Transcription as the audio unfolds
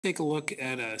Take a look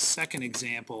at a second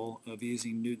example of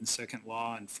using Newton's second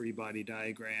law and free body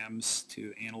diagrams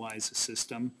to analyze a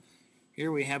system.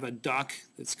 Here we have a duck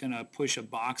that's going to push a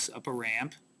box up a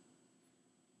ramp.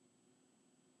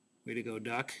 Way to go,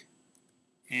 duck.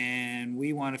 And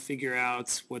we want to figure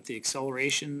out what the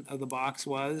acceleration of the box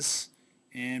was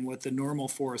and what the normal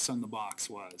force on the box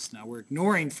was. Now we're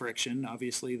ignoring friction.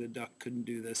 Obviously the duck couldn't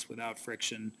do this without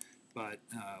friction, but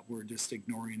we're just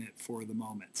ignoring it for the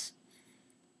moment.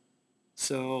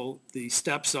 So the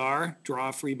steps are draw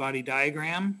a free body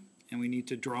diagram, and we need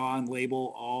to draw and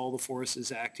label all the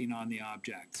forces acting on the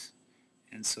object.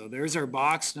 And so there's our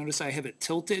box. Notice I have it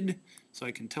tilted so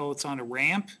I can tell it's on a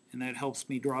ramp, and that helps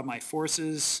me draw my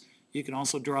forces. You can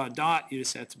also draw a dot. You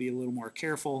just have to be a little more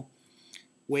careful.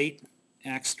 Weight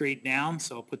acts straight down,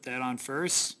 so I'll put that on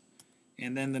first.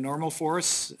 And then the normal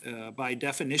force, by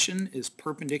definition, is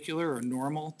perpendicular or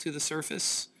normal to the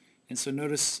surface. And so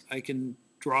notice I can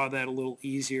draw that a little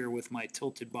easier with my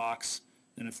tilted box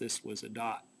than if this was a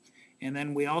dot. And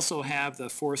then we also have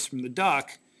the force from the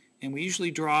duck, and we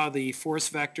usually draw the force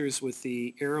vectors with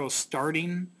the arrow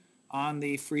starting on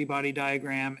the free body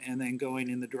diagram and then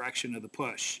going in the direction of the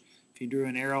push. If you drew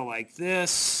an arrow like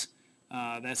this,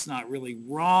 that's not really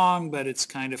wrong, but it's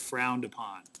kind of frowned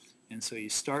upon. And so you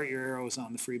start your arrows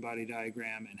on the free body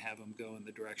diagram and have them go in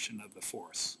the direction of the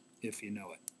force, if you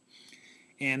know it.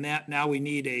 And that now we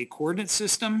need a coordinate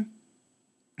system,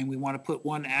 and we want to put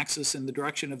one axis in the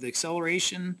direction of the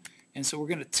acceleration, and so we're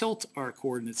going to tilt our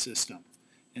coordinate system.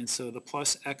 And so the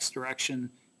plus x direction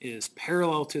is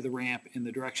parallel to the ramp in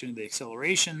the direction of the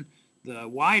acceleration. The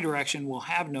y direction will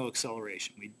have no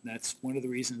acceleration. That's one of the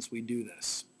reasons we do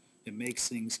this. It makes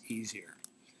things easier.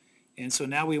 And so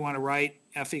now we want to write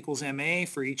F equals ma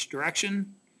for each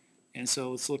direction. And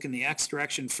so let's look in the x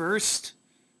direction first.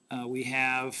 We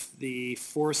have the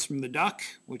force from the duck,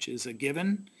 which is a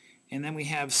given, and then we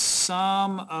have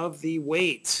some of the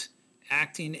weight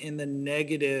acting in the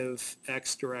negative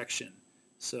x direction.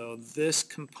 So this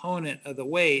component of the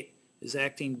weight is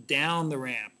acting down the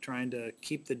ramp, trying to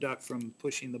keep the duck from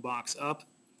pushing the box up.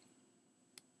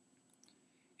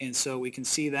 And so we can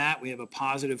see that we have a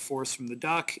positive force from the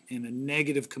duck and a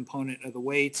negative component of the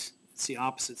weight. It's the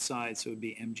opposite side, so it would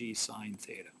be mg sine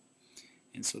theta.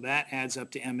 And so that adds up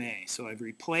to ma. So I've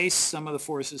replaced some of the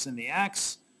forces in the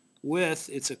x with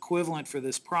its equivalent for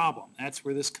this problem. That's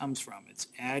where this comes from. It's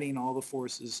adding all the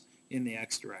forces in the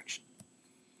x direction.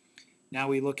 Now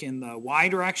we look in the y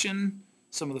direction.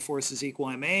 Some of the forces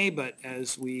equal ma, but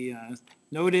as we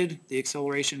noted, the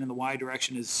acceleration in the y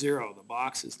direction is 0. The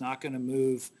box is not going to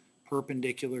move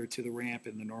perpendicular to the ramp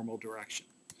in the normal direction.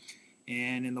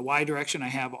 And in the y direction I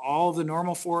have all the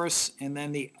normal force and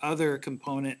then the other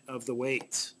component of the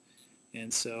weight.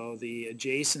 And so the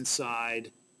adjacent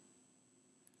side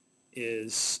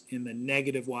is in the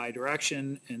negative y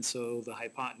direction, and so the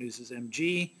hypotenuse is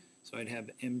mg, so I'd have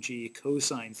mg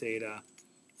cosine theta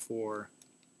for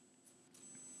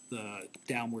the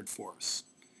downward force.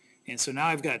 And so now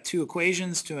I've got two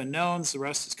equations, two unknowns. The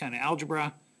rest is kind of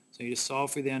algebra. So you just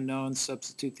solve for the unknowns,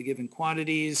 substitute the given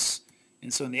quantities.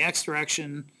 And so in the x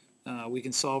direction, we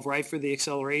can solve right for the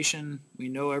acceleration. We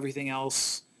know everything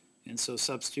else. And so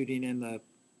substituting in the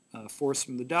force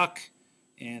from the duck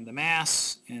and the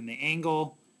mass and the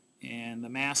angle and the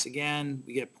mass again,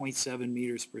 we get 0.7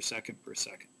 meters per second.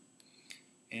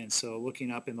 And so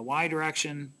looking up in the y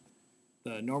direction,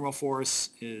 the normal force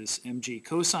is mg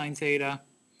cosine theta.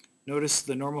 Notice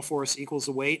the normal force equals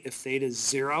the weight if theta is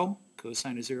 0.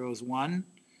 Cosine of 0 is 1.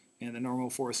 And the normal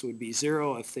force would be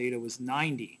 0 if theta was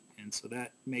 90. And so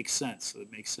that makes sense. So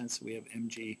it makes sense that we have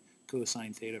mg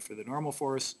cosine theta for the normal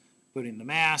force, put in the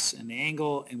mass and the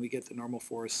angle, and we get the normal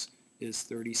force is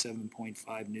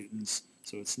 37.5 newtons.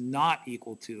 So it's not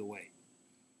equal to the weight.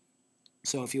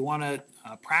 So if you want to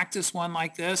practice one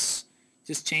like this,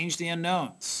 just change the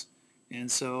unknowns. And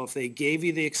so if they gave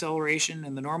you the acceleration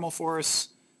and the normal force,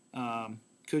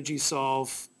 could you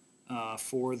solve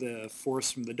for the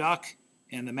force from the duck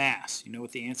and the mass? You know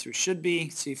what the answer should be.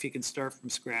 See if you can start from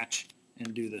scratch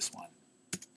and do this one.